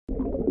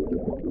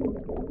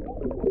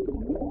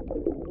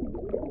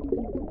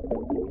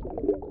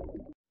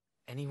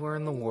Anywhere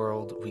in the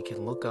world, we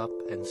can look up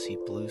and see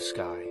blue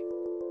sky.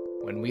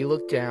 When we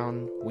look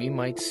down, we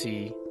might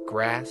see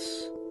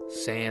grass,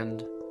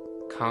 sand,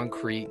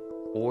 concrete,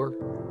 or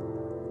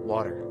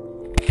water.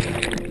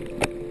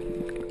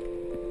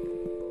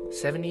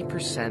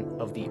 70%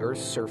 of the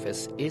Earth's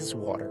surface is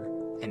water,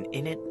 and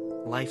in it,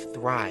 life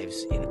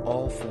thrives in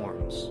all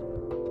forms.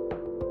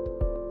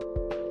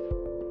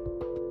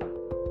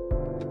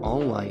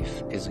 All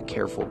life is a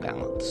careful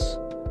balance,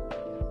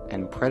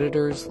 and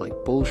predators like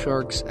bull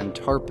sharks and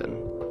tarpon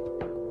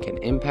can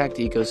impact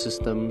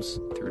ecosystems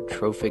through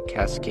trophic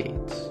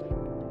cascades.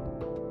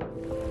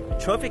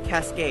 Trophic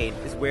cascade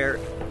is where,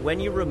 when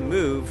you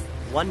remove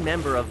one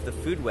member of the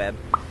food web,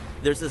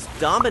 there's this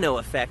domino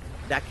effect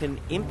that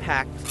can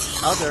impact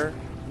other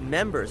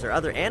members or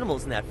other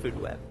animals in that food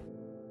web.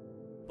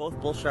 Both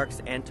bull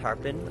sharks and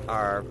tarpon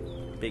are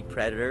big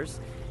predators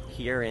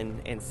here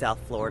in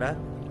South Florida,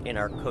 in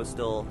our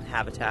coastal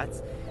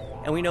habitats,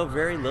 and we know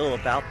very little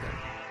about them.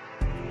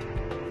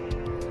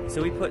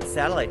 So we put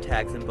satellite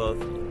tags in both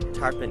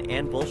tarpon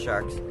and bull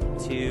sharks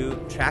to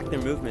track their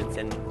movements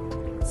and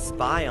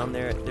spy on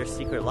their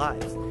secret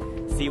lives,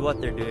 see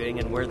what they're doing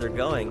and where they're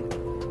going,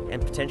 and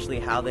potentially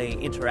how they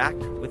interact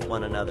with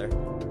one another.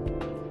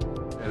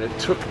 And it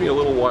took me a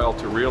little while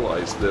to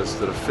realize this,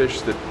 that a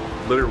fish that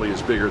literally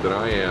is bigger than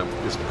I am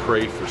is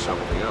prey for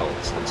something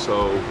else. And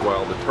so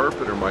while the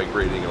tarpon are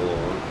migrating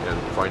along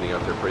and finding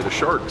out their prey, the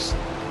sharks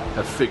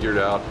have figured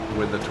out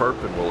when the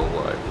tarpon will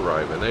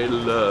arrive, and they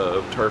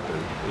love tarpon,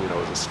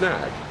 as a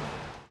snack.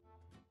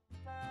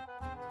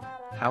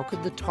 How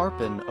could the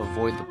tarpon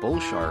avoid the bull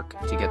shark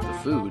to get the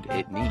food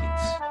it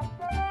needs?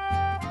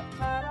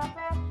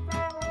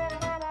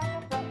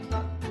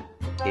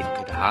 It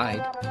could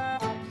hide.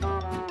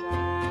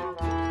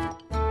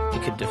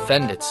 It could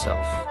defend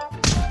itself.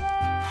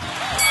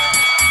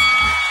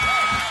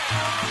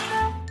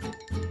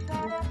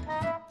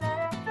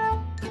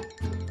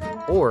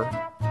 Or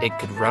it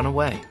could run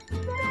away.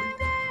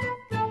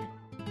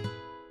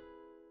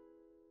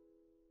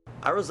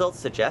 Our results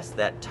suggest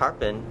that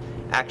tarpon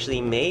actually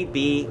may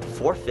be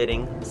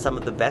forfeiting some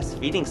of the best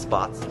feeding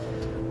spots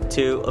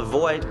to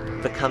avoid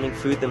becoming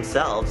food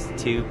themselves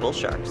to bull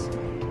sharks.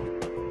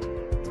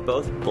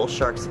 Both bull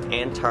sharks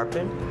and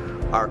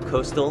tarpon are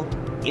coastal,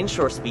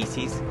 inshore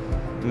species,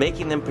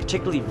 making them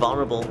particularly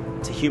vulnerable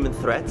to human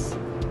threats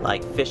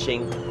like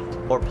fishing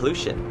or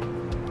pollution.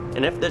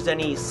 And if there's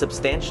any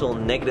substantial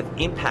negative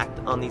impact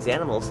on these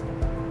animals,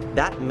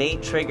 that may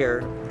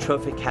trigger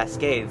trophic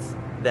cascades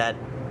that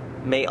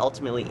may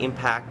ultimately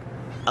impact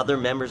other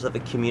members of the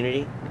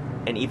community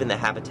and even the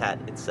habitat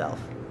itself.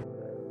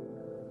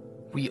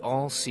 We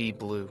all see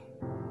blue,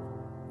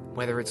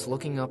 whether it's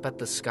looking up at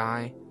the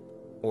sky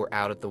or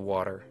out at the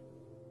water.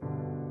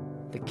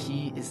 The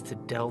key is to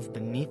delve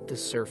beneath the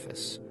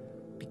surface,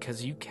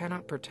 because you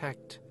cannot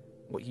protect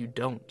what you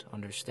don't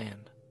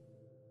understand.